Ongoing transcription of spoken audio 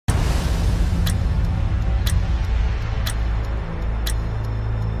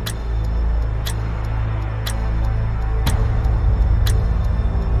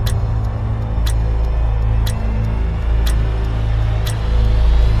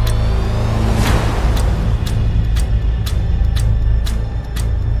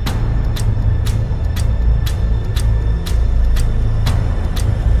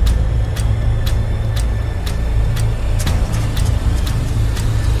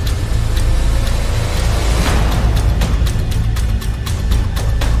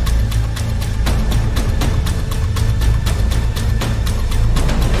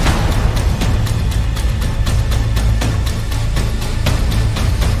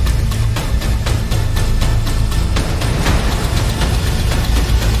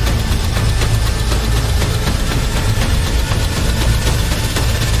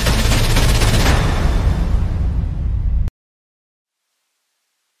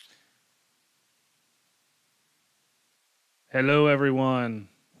Hello, everyone.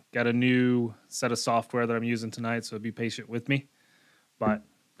 Got a new set of software that I'm using tonight, so be patient with me. But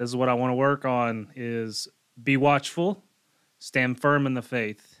this is what I want to work on is be watchful, stand firm in the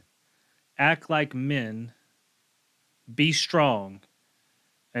faith, act like men, be strong,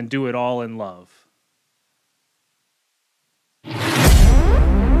 and do it all in love.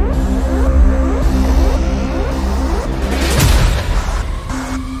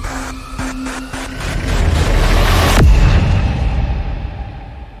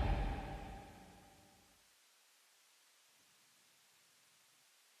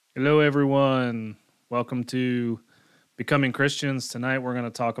 Hello, everyone. Welcome to Becoming Christians. Tonight, we're going to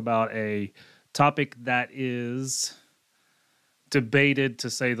talk about a topic that is debated,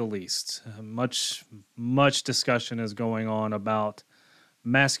 to say the least. Much discussion is going on about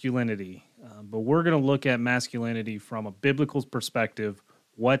masculinity, but we're going to look at masculinity from a biblical perspective.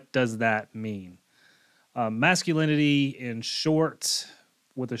 What does that mean? Masculinity, in short,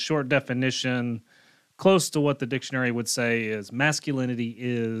 with a short definition, close to what the dictionary would say, is masculinity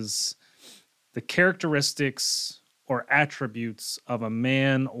is the characteristics or attributes of a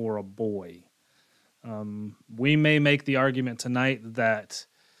man or a boy. We may make the argument tonight that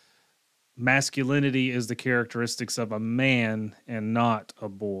masculinity is the characteristics of a man and not a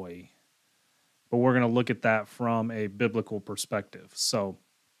boy. But we're going to look at that from a biblical perspective. So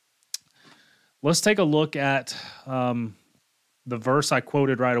let's take a look at the verse I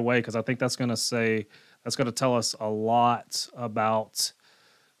quoted right away, because I think that's going to tell us a lot about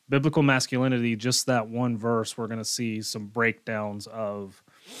biblical masculinity. Just that one verse, we're going to see some breakdowns of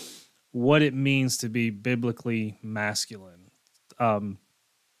what it means to be biblically masculine. 1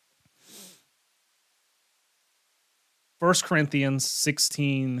 Corinthians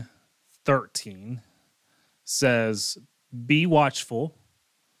 16:13 says, "Be watchful,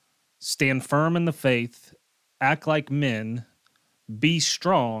 stand firm in the faith, act like men, be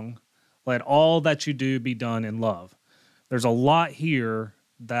strong, let all that you do be done in love." There's a lot here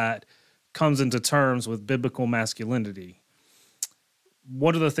that comes into terms with biblical masculinity.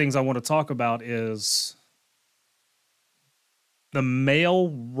 One of the things I want to talk about is the male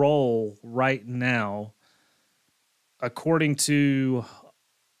role right now, according to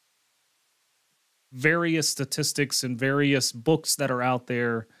various statistics and various books that are out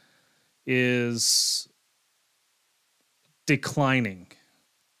there, is declining.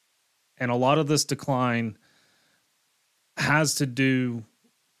 And a lot of this decline has to do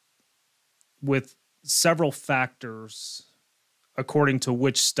with several factors, according to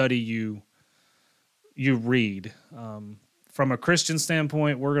which study you read. From a Christian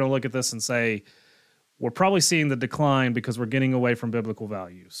standpoint, we're going to look at this and say, we're probably seeing the decline because we're getting away from biblical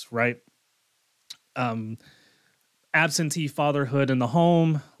values, right? Absentee fatherhood in the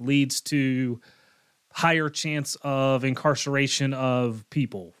home leads to higher chance of incarceration of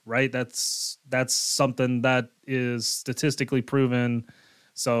people, right? That's something that is statistically proven.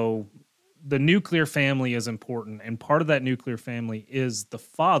 So the nuclear family is important, and part of that nuclear family is the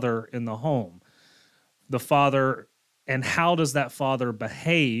father in the home. The father, and how does that father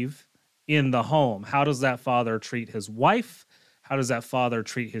behave in the home? How does that father treat his wife? How does that father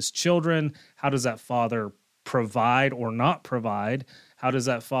treat his children? How does that father provide or not provide? How does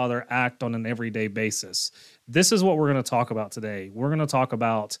that father act on an everyday basis? This is what we're going to talk about today. We're going to talk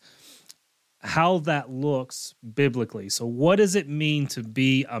about how that looks biblically. So what does it mean to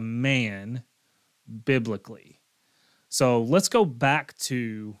be a man biblically? So let's go back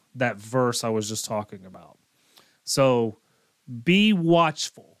to that verse I was just talking about. So be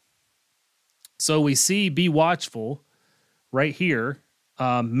watchful. So we see be watchful right here,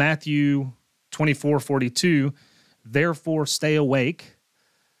 Matthew 24:42, "Therefore stay awake,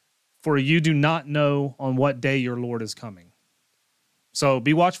 for you do not know on what day your Lord is coming." So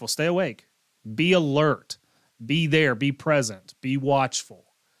be watchful, stay awake, be alert, be there, be present, be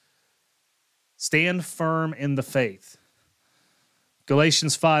watchful. Stand firm in the faith.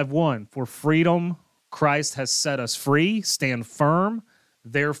 Galatians 5:1, "For freedom Christ has set us free. Stand firm,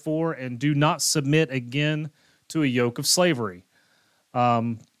 therefore, and do not submit again to a yoke of slavery."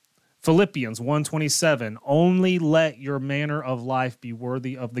 Philippians 1:27, "Only let your manner of life be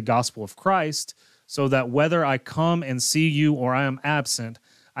worthy of the gospel of Christ, so that whether I come and see you or I am absent,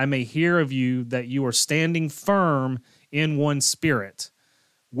 I may hear of you that you are standing firm in one spirit,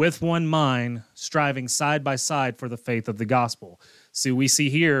 with one mind, striving side by side for the faith of the gospel." So we see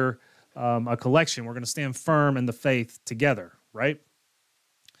here a collection. We're going to stand firm in the faith together, right?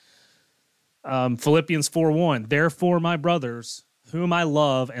 Philippians 4:1, "Therefore, my brothers, whom I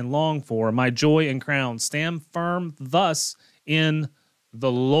love and long for, my joy and crown, stand firm thus in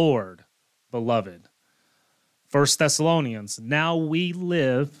the Lord, beloved." First Thessalonians, now we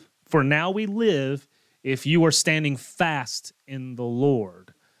live if you are standing fast in the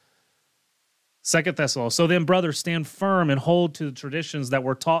Lord. Second Thessalonians, so then, brothers, stand firm and hold to the traditions that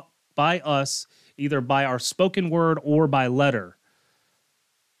were taught by us, either by our spoken word or by letter.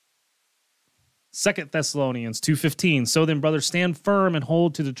 Second Thessalonians 2:15, so then, brothers, stand firm and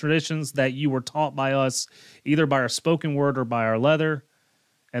hold to the traditions that you were taught by us, either by our spoken word or by our letter.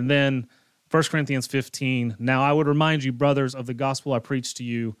 And then 1 Corinthians 15, now I would remind you, brothers, of the gospel I preached to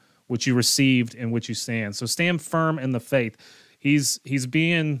you, which you received, in which you stand. So stand firm in the faith. He's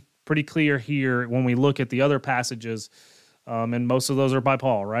being pretty clear here when we look at the other passages, and most of those are by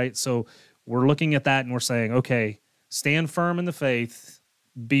Paul, right? So we're looking at that and we're saying, okay, stand firm in the faith,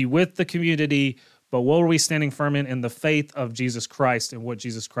 be with the community, but what are we standing firm in? In the faith of Jesus Christ and what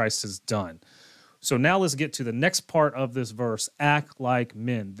Jesus Christ has done. So now let's get to the next part of this verse, act like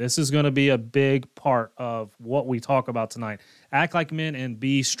men. This is going to be a big part of what we talk about tonight. Act like men and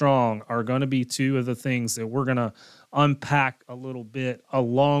be strong are going to be two of the things that we're going to unpack a little bit,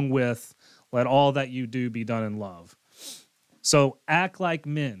 along with let all that you do be done in love. So act like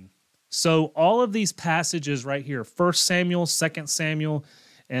men. So all of these passages right here, 1 Samuel, 2 Samuel,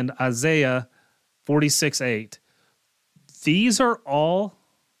 and Isaiah 46:8, these are all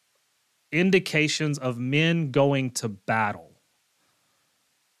indications of men going to battle.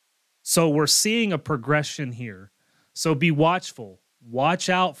 So we're seeing a progression here. So be watchful. Watch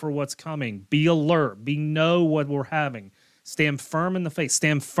out for what's coming. Be alert. Know what we're having. Stand firm in the faith.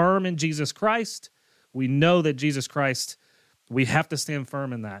 Stand firm in Jesus Christ. We know that Jesus Christ, we have to stand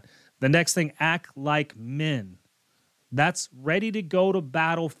firm in that. The next thing, act like men. That's ready to go to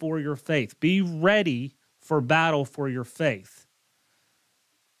battle for your faith. Be ready for battle for your faith.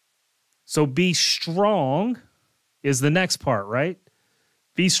 So be strong is the next part, right?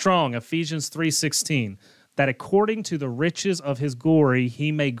 Be strong, Ephesians 3:16, that according to the riches of his glory,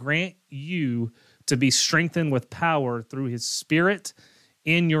 he may grant you to be strengthened with power through his Spirit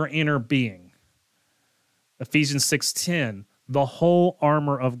in your inner being. Ephesians 6:10, the whole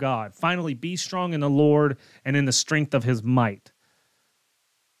armor of God. Finally, be strong in the Lord and in the strength of his might.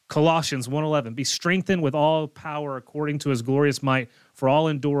 Colossians 1:11, be strengthened with all power according to his glorious might for all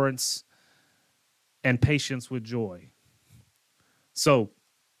endurance and patience with joy. So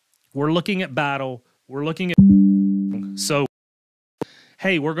we're looking at battle. We're looking at, so,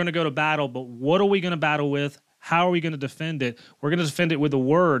 hey, we're going to go to battle, but what are we going to battle with? How are we going to defend it? We're going to defend it with the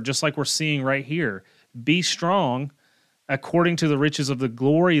word, just like we're seeing right here. Be strong according to the riches of the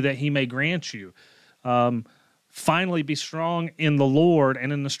glory that he may grant you. Finally, be strong in the Lord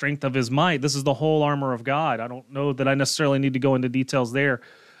and in the strength of his might. This is the whole armor of God. I don't know that I necessarily need to go into details there.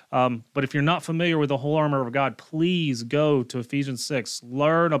 But if you're not familiar with the whole armor of God, please go to Ephesians 6.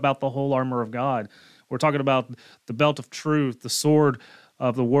 Learn about the whole armor of God. We're talking about the belt of truth, the sword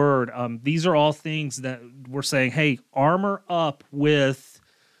of the word. These are all things that we're saying, hey, armor up with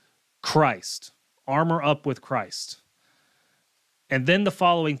Christ. Armor up with Christ. And then the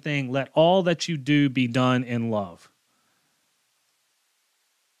following thing, let all that you do be done in love.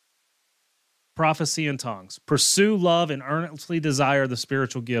 Prophecy and tongues. Pursue love and earnestly desire the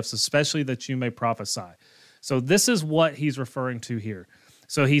spiritual gifts, especially that you may prophesy. So this is what he's referring to here.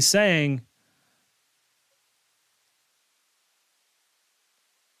 So he's saying,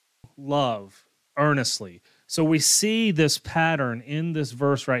 love earnestly. So we see this pattern in this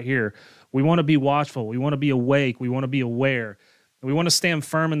verse right here. We want to be watchful. We want to be awake. We want to be aware. We want to stand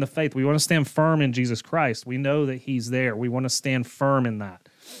firm in the faith. We want to stand firm in Jesus Christ. We know that he's there. We want to stand firm in that.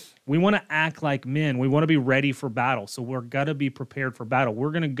 We want to act like men. We want to be ready for battle. So we're going to be prepared for battle.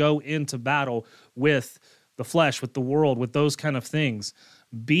 We're going to go into battle with the flesh, with the world, with those kind of things.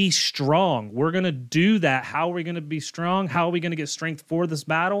 Be strong. We're going to do that. How are we going to be strong? How are we going to get strength for this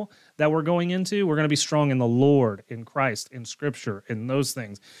battle that we're going into? We're going to be strong in the Lord, in Christ, in Scripture, in those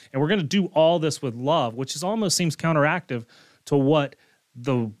things. And we're going to do all this with love, which is almost seems counteractive to what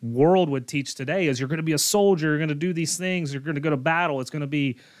the world would teach today, is you're going to be a soldier, you're going to do these things, you're going to go to battle. It's going to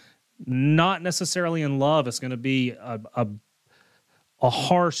be not necessarily in love. It's going to be a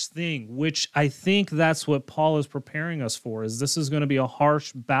harsh thing, which I think that's what Paul is preparing us for, is this is going to be a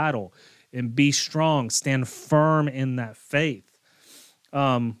harsh battle. And be strong, stand firm in that faith.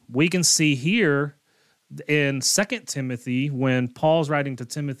 We can see here in 2 Timothy, when Paul's writing to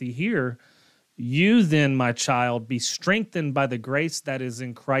Timothy here, you then, my child, be strengthened by the grace that is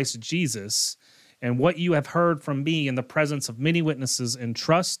in Christ Jesus, and what you have heard from me in the presence of many witnesses,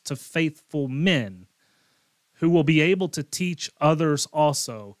 entrust to faithful men who will be able to teach others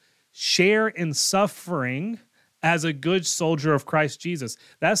also. Share in suffering as a good soldier of Christ Jesus.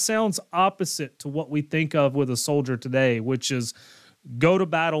 That sounds opposite to what we think of with a soldier today, which is go to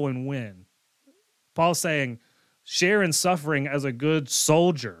battle and win. Paul's saying, share in suffering as a good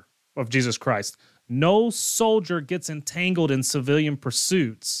soldier of Jesus Christ. No soldier gets entangled in civilian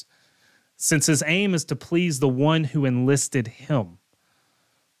pursuits, since his aim is to please the one who enlisted him.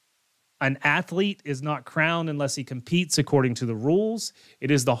 An athlete is not crowned unless he competes according to the rules. It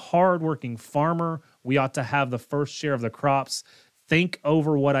is the hardworking farmer. We ought to have the first share of the crops. Think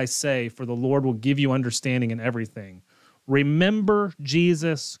over what I say, for the Lord will give you understanding in everything. Remember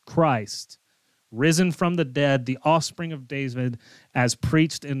Jesus Christ, risen from the dead, the offspring of David, as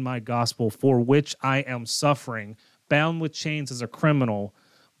preached in my gospel, for which I am suffering, bound with chains as a criminal.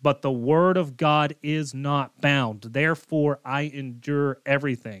 But the word of God is not bound. Therefore, I endure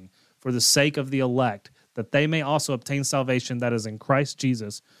everything for the sake of the elect, that they may also obtain salvation that is in Christ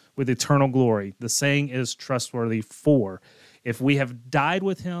Jesus with eternal glory. The saying is trustworthy, for if we have died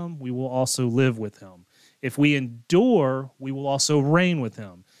with him, we will also live with him. If we endure, we will also reign with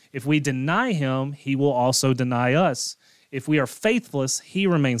him. If we deny him, he will also deny us. If we are faithless, he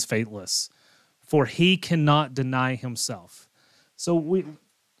remains faithless, for he cannot deny himself. So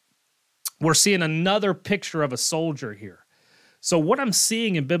we're seeing another picture of a soldier here. So what I'm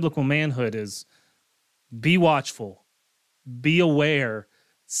seeing in biblical manhood is be watchful, be aware,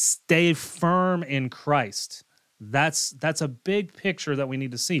 stay firm in Christ. That's a big picture that we need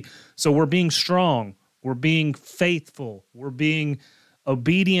to see. So we're being strong, we're being faithful, we're being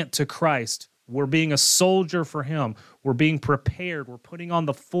obedient to Christ, we're being a soldier for him, we're being prepared, we're putting on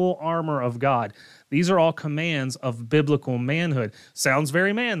the full armor of God. These are all commands of biblical manhood. Sounds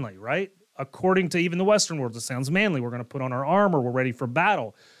very manly, right? According to even the Western world, it sounds manly. We're going to put on our armor. We're ready for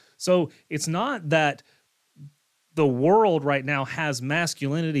battle. So it's not that the world right now has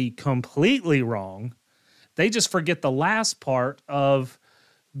masculinity completely wrong. They just forget the last part of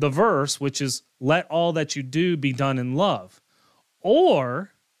the verse, which is, let all that you do be done in love.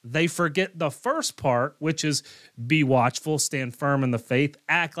 Or they forget the first part, which is be watchful, stand firm in the faith,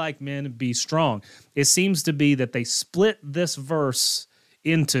 act like men, be strong. It seems to be that they split this verse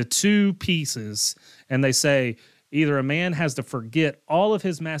into two pieces, and they say either a man has to forget all of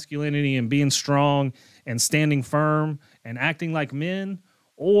his masculinity and being strong and standing firm and acting like men,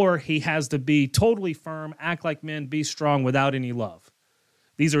 or he has to be totally firm, act like men, be strong without any love.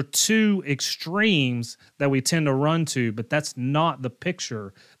 These are two extremes that we tend to run to, but that's not the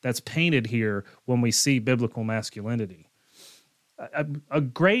picture that's painted here when we see biblical masculinity. A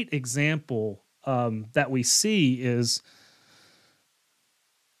great example that we see is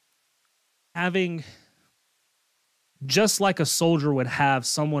having, just like a soldier would have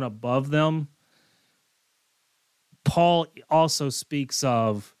someone above them, Paul also speaks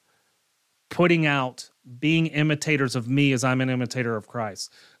of putting out, being imitators of me as I'm an imitator of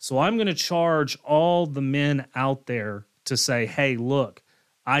Christ. So I'm going to charge all the men out there to say, hey, look,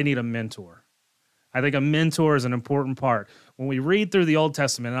 I need a mentor. I think a mentor is an important part. When we read through the Old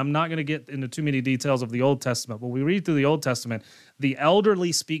Testament, and I'm not going to get into too many details of the Old Testament, but when we read through the Old Testament, the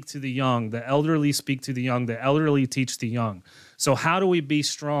elderly speak to the young, the elderly speak to the young, the elderly teach the young. So how do we be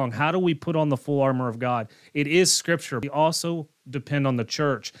strong? How do we put on the full armor of God? It is Scripture. We also depend on the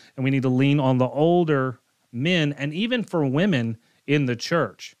church, and we need to lean on the older men, and even for women in the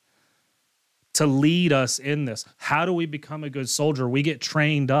church, to lead us in this. How do we become a good soldier? We get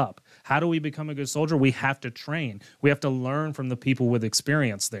trained up. How do we become a good soldier? We have to train. We have to learn from the people with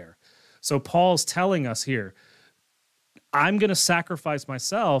experience there. So Paul's telling us here, I'm going to sacrifice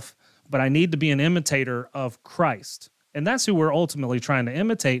myself, but I need to be an imitator of Christ. And that's who we're ultimately trying to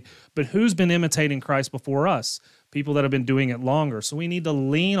imitate. But who's been imitating Christ before us? People that have been doing it longer. So we need to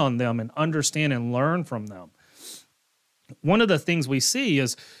lean on them and understand and learn from them. One of the things we see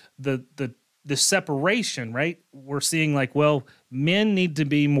is the separation, right? We're seeing like, well, men need to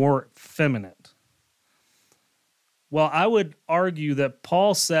be more feminine. Well, I would argue that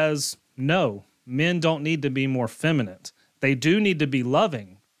Paul says, no, men don't need to be more feminine. They do need to be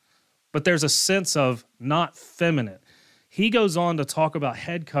loving, but there's a sense of not feminine. He goes on to talk about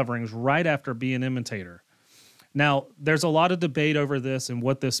head coverings right after being an imitator. Now, there's a lot of debate over this and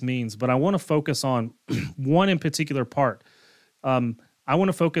what this means, but I want to focus on one in particular part. I want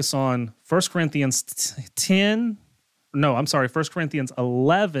to focus on 1 Corinthians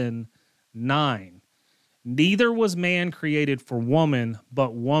 11:9. Neither was man created for woman,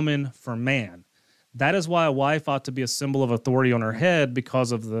 but woman for man. That is why a wife ought to be a symbol of authority on her head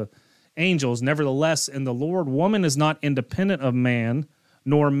because of the angels. Nevertheless, in the Lord, woman is not independent of man,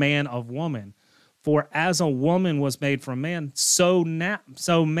 nor man of woman. For as a woman was made from man, so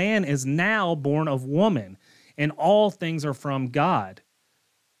man is now born of woman. and all things are from God.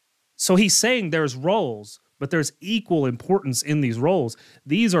 So he's saying there's roles, but there's equal importance in these roles.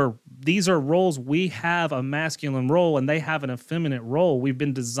 These are roles. We have a masculine role and they have an effeminate role. We've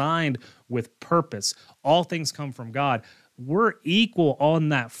been designed with purpose. All things come from God. We're equal on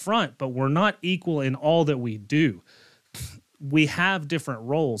that front, but we're not equal in all that we do. We have different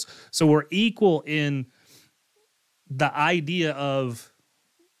roles. So we're equal in the idea of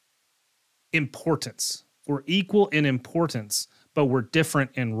importance. We're equal in importance, but we're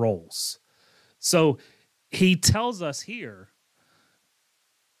different in roles. So he tells us here,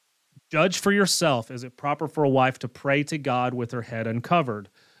 judge for yourself, is it proper for a wife to pray to God with her head uncovered?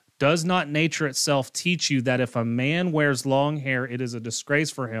 Does not nature itself teach you that if a man wears long hair, it is a disgrace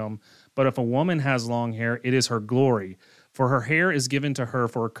for him, but if a woman has long hair, it is her glory, for her hair is given to her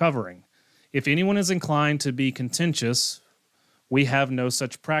for a covering. If anyone is inclined to be contentious, we have no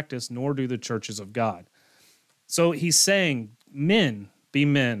such practice, nor do the churches of God. So he's saying, men, be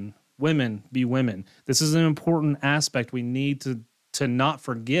men, women, be women. This is an important aspect we need to not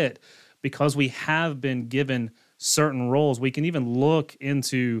forget, because we have been given certain roles. We can even look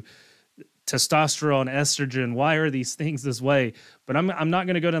into testosterone, estrogen. Why are these things this way? But I'm not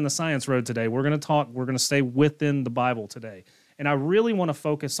going to go down the science road today. We're going to stay within the Bible today. And I really want to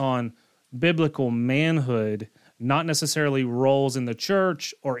focus on biblical manhood, not necessarily roles in the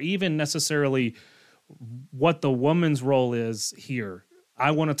church or even necessarily what the woman's role is here. I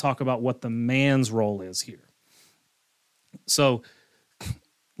want to talk about what the man's role is here. So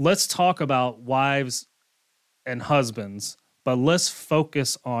let's talk about wives and husbands, but let's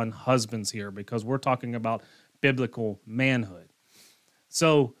focus on husbands here because we're talking about biblical manhood.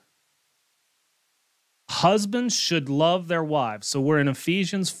 So husbands should love their wives. So we're in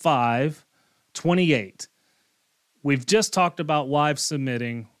Ephesians 5:28. We've just talked about wives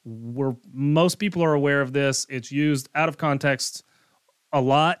submitting. Most people are aware of this. It's used out of context a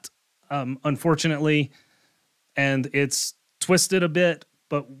lot, unfortunately, and it's twisted a bit.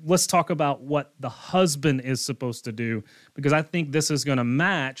 But let's talk about what the husband is supposed to do, because I think this is going to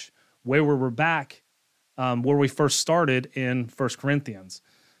match where we're back, where we first started in 1 Corinthians.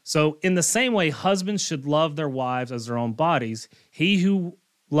 So in the same way, husbands should love their wives as their own bodies. He who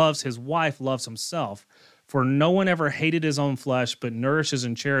loves his wife loves himself. For no one ever hated his own flesh, but nourishes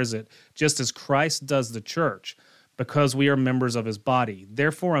and cherishes it, just as Christ does the church, because we are members of his body.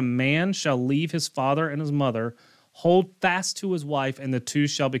 Therefore a man shall leave his father and his mother, hold fast to his wife, and the two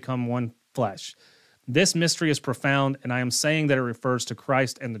shall become one flesh. This mystery is profound, and I am saying that it refers to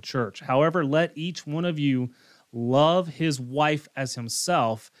Christ and the church. However, let each one of you love his wife as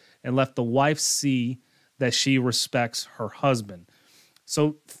himself, and let the wife see that she respects her husband.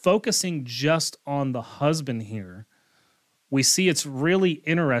 So focusing just on the husband here, we see it's really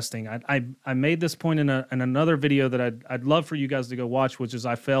interesting. I made this point in another video that I'd love for you guys to go watch, which is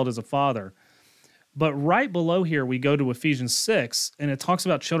I Failed as a Father. But right below here, we go to Ephesians 6, and it talks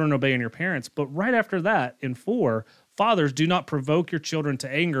about children obeying your parents. But right after that, in 4, fathers, do not provoke your children to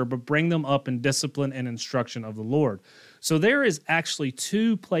anger, but bring them up in discipline and instruction of the Lord. So there is actually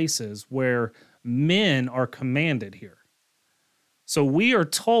 2 places where men are commanded here. So we are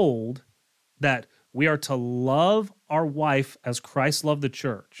told that we are to love our wife as Christ loved the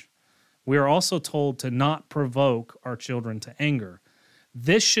church. We are also told to not provoke our children to anger.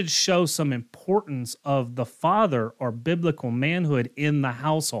 This should show some importance of the father or biblical manhood in the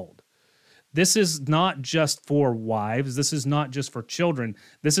household. This is not just for wives. This is not just for children.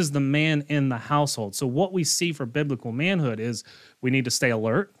 This is the man in the household. So what we see for biblical manhood is we need to stay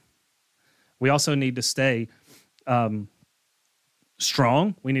alert. We also need to stay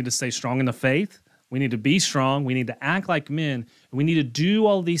strong. We need to stay strong in the faith. We need to be strong. We need to act like men. And we need to do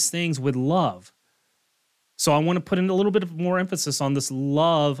all these things with love. So I want to put in a little bit of more emphasis on this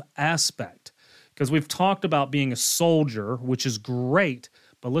love aspect, because we've talked about being a soldier, which is great,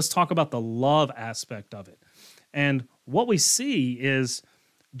 but let's talk about the love aspect of it. And what we see is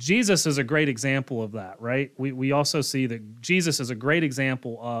Jesus is a great example of that, right? We also see that Jesus is a great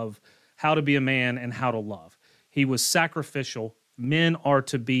example of how to be a man and how to love. He was sacrificial. Men are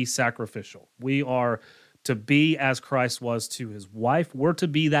to be sacrificial. We are to be as Christ was to his wife. We're to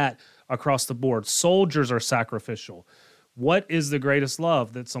be that across the board. Soldiers are sacrificial. What is the greatest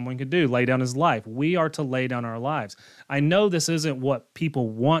love that someone could do? Lay down his life. We are to lay down our lives. I know this isn't what people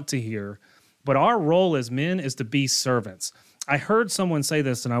want to hear, but our role as men is to be servants. I heard someone say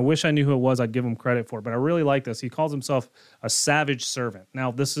this, and I wish I knew who it was. I'd give him credit for it, but I really like this. He calls himself a savage servant. Now,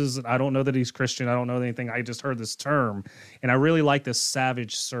 I don't know that he's Christian. I don't know anything. I just heard this term, and I really like this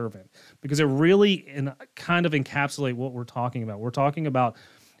savage servant because it really kind of encapsulates what we're talking about. We're talking about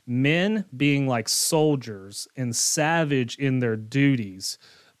Men being like soldiers and savage in their duties,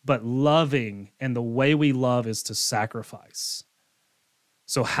 but loving, and the way we love is to sacrifice.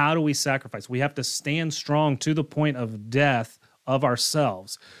 So how do we sacrifice? We have to stand strong to the point of death of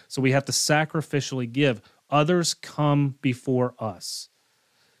ourselves. So we have to sacrificially give. Others come before us.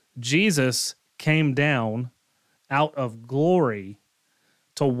 Jesus came down out of glory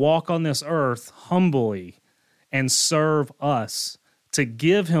to walk on this earth humbly and serve us, to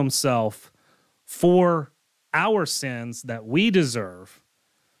give himself for our sins that we deserve.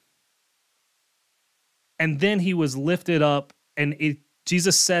 And then he was lifted up, and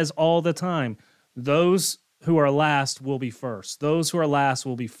Jesus says all the time, those who are last will be first. Those who are last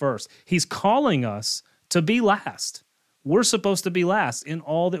will be first. He's calling us to be last. We're supposed to be last in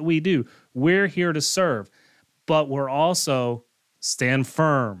all that we do. We're here to serve, but we're also stand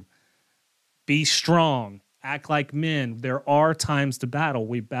firm, be strong, act like men. There are times to battle.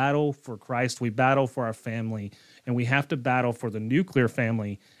 We battle for Christ. We battle for our family, and we have to battle for the nuclear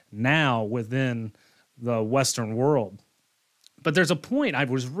family now within the Western world. But there's a point I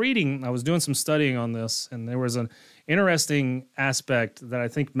was doing some studying on this, and there was an interesting aspect that I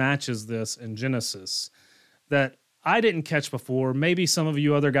think matches this in Genesis that I didn't catch before. Maybe some of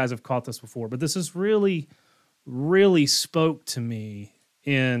you other guys have caught this before, but this is really, really spoke to me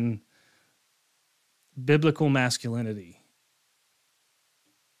in biblical masculinity.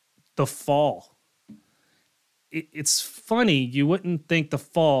 The fall. It's funny, you wouldn't think the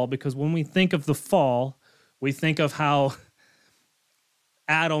fall, because when we think of the fall, we think of how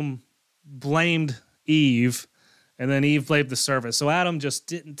Adam blamed Eve, and then Eve blamed the serpent. So Adam just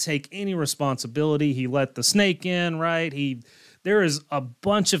didn't take any responsibility. He let the snake in, right? There is a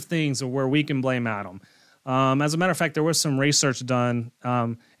bunch of things where we can blame Adam. As a matter of fact, there was some research done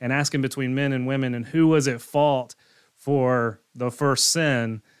and asking between men and women and who was at fault for the first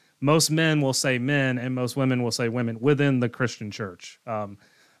sin. Most men will say men, and most women will say women within the Christian church.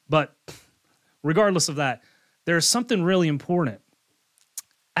 But regardless of that, there's something really important.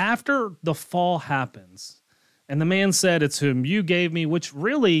 After the fall happens, and the man said, it's whom you gave me, which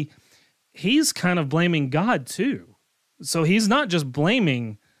really, he's kind of blaming God too. So he's not just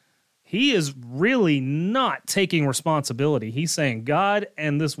blaming, he is really not taking responsibility. He's saying, God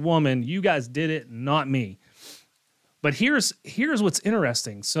and this woman, you guys did it, not me. But here's what's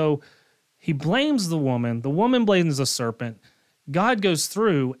interesting. So he blames the woman blames the serpent. God goes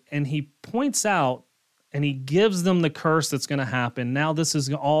through and he points out and he gives them the curse that's going to happen. Now this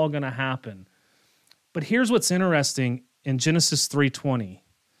is all going to happen. But here's what's interesting in Genesis 3:20.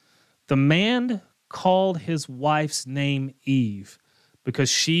 The man called his wife's name Eve because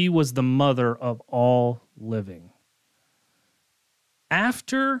she was the mother of all living.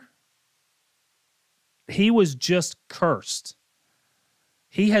 After he was just cursed,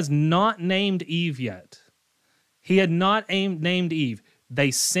 he has not named Eve yet. He had not named Eve.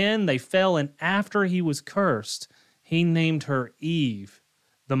 They sinned, they fell, and after he was cursed, he named her Eve,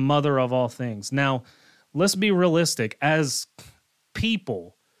 the mother of all things. Now, let's be realistic. As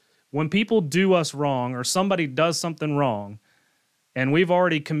people, when people do us wrong or somebody does something wrong, and we've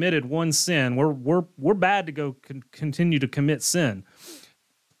already committed one sin, we're bad to go continue to commit sin.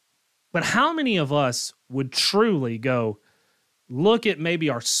 But how many of us would truly go look at maybe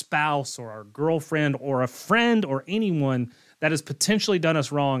our spouse or our girlfriend or a friend or anyone that has potentially done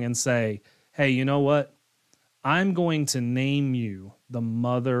us wrong and say, hey, you know what? I'm going to name you the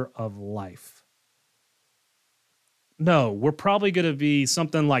mother of life. No, we're probably going to be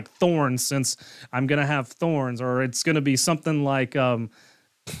something like thorns, since I'm going to have thorns, or it's going to be something like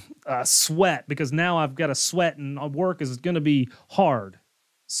sweat, because now I've got to sweat and work is going to be hard.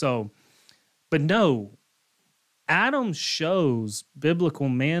 So, but no, Adam shows biblical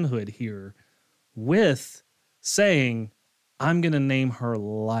manhood here with saying, I'm going to name her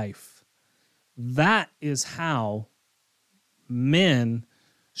life. That is how men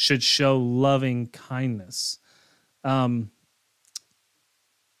should show loving kindness. There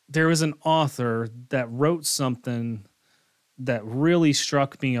was an author that wrote something that really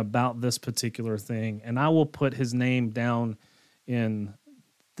struck me about this particular thing, and I will put his name down in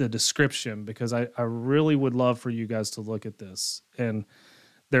the description because I really would love for you guys to look at this. And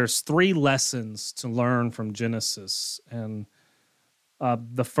there's 3 lessons to learn from Genesis, and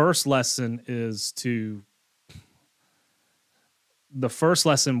the first lesson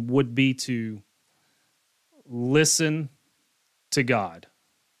would be to listen to God.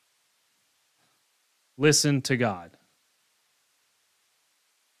 Listen to God.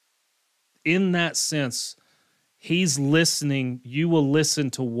 In that sense, he's listening. You will listen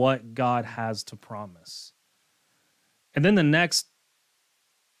to what God has to promise. And then the next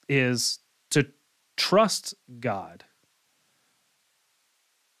is to trust God.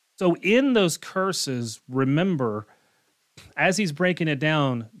 So in those curses, remember, as he's breaking it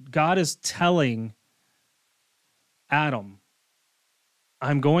down, God is telling Adam,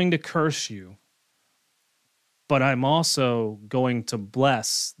 I'm going to curse you, but I'm also going to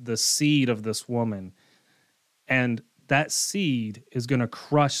bless the seed of this woman. And that seed is going to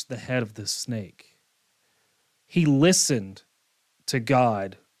crush the head of this snake. He listened to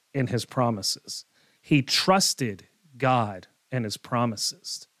God in his promises. He trusted God and his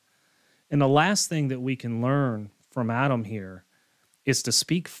promises. And the last thing that we can learn from Adam here is to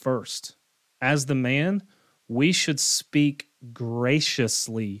speak first. As the man, we should speak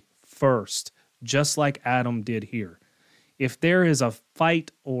graciously first, just like Adam did here. If there is a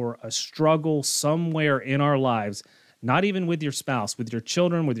fight or a struggle somewhere in our lives, not even with your spouse, with your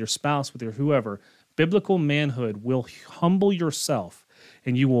children, with your spouse, with your whoever, biblical manhood will humble yourself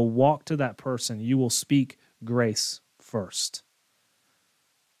and you will walk to that person. You will speak grace first.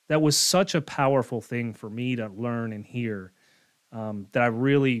 That was such a powerful thing for me to learn and hear that I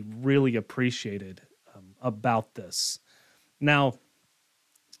really, really appreciated about this. Now,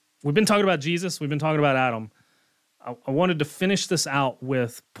 we've been talking about Jesus. We've been talking about Adam. I wanted to finish this out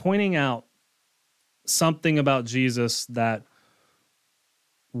with pointing out something about Jesus that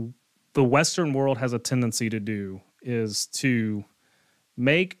the Western world has a tendency to do, is to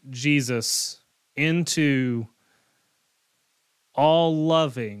make Jesus into all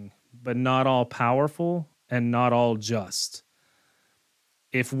loving, but not all powerful and not all just.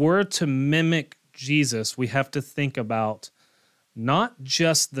 If we're to mimic Jesus, we have to think about not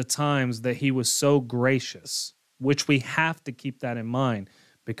just the times that he was so gracious, which we have to keep that in mind,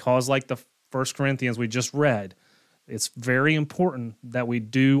 because like the 1 Corinthians we just read, it's very important that we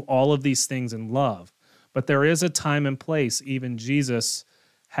do all of these things in love. But there is a time and place. Even Jesus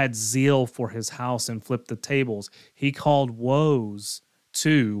had zeal for his house and flipped the tables. He called woes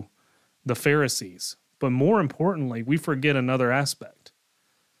to the Pharisees. But more importantly, we forget another aspect.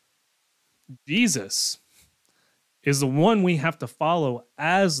 Jesus is the one we have to follow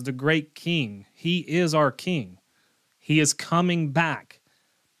as the great king. He is our king. He is coming back.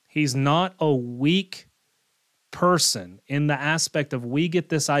 He's not a weak person in the aspect of we get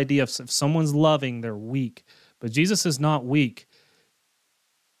this idea of if someone's loving, they're weak. But Jesus is not weak.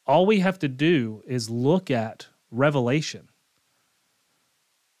 All we have to do is look at Revelation.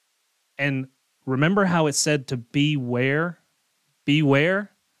 And remember how it said to beware?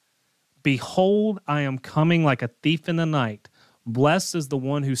 Beware. Behold, I am coming like a thief in the night. Blessed is the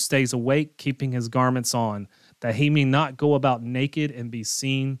one who stays awake, keeping his garments on, that he may not go about naked and be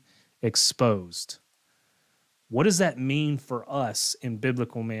seen exposed. What does that mean for us in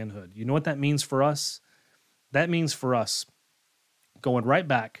biblical manhood? You know what that means for us? That means for us going right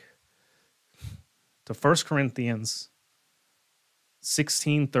back to 1 Corinthians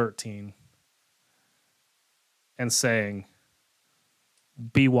 16:13 and saying,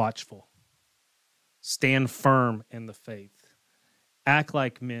 be watchful, stand firm in the faith, act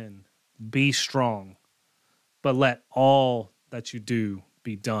like men, be strong, but let all that you do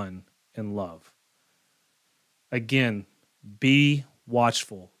be done in love. Again, be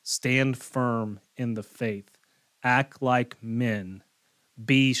watchful, stand firm in the faith, act like men,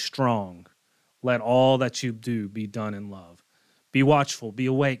 be strong, let all that you do be done in love. Be watchful, be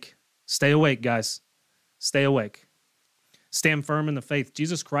awake. Stay awake, guys. Stay awake. Stand firm in the faith.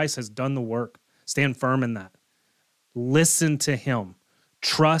 Jesus Christ has done the work. Stand firm in that. Listen to him.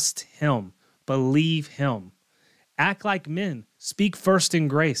 Trust him. Believe him. Act like men. Speak first in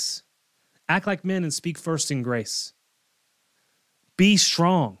grace. Act like men and speak first in grace. Be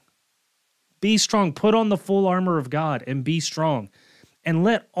strong. Be strong. Put on the full armor of God and be strong. And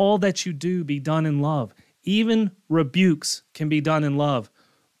let all that you do be done in love. Even rebukes can be done in love.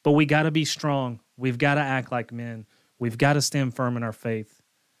 But we got to be strong. We've got to act like men. We've got to stand firm in our faith.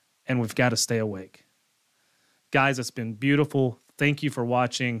 And we've got to stay awake. Guys, it's been beautiful. Thank you for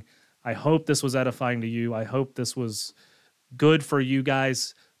watching. I hope this was edifying to you. I hope this was good for you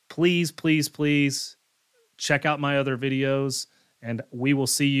guys. Please, please, please check out my other videos. And we will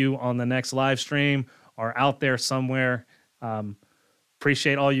see you on the next live stream or out there somewhere.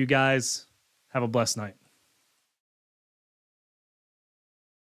 Appreciate all you guys. Have a blessed night.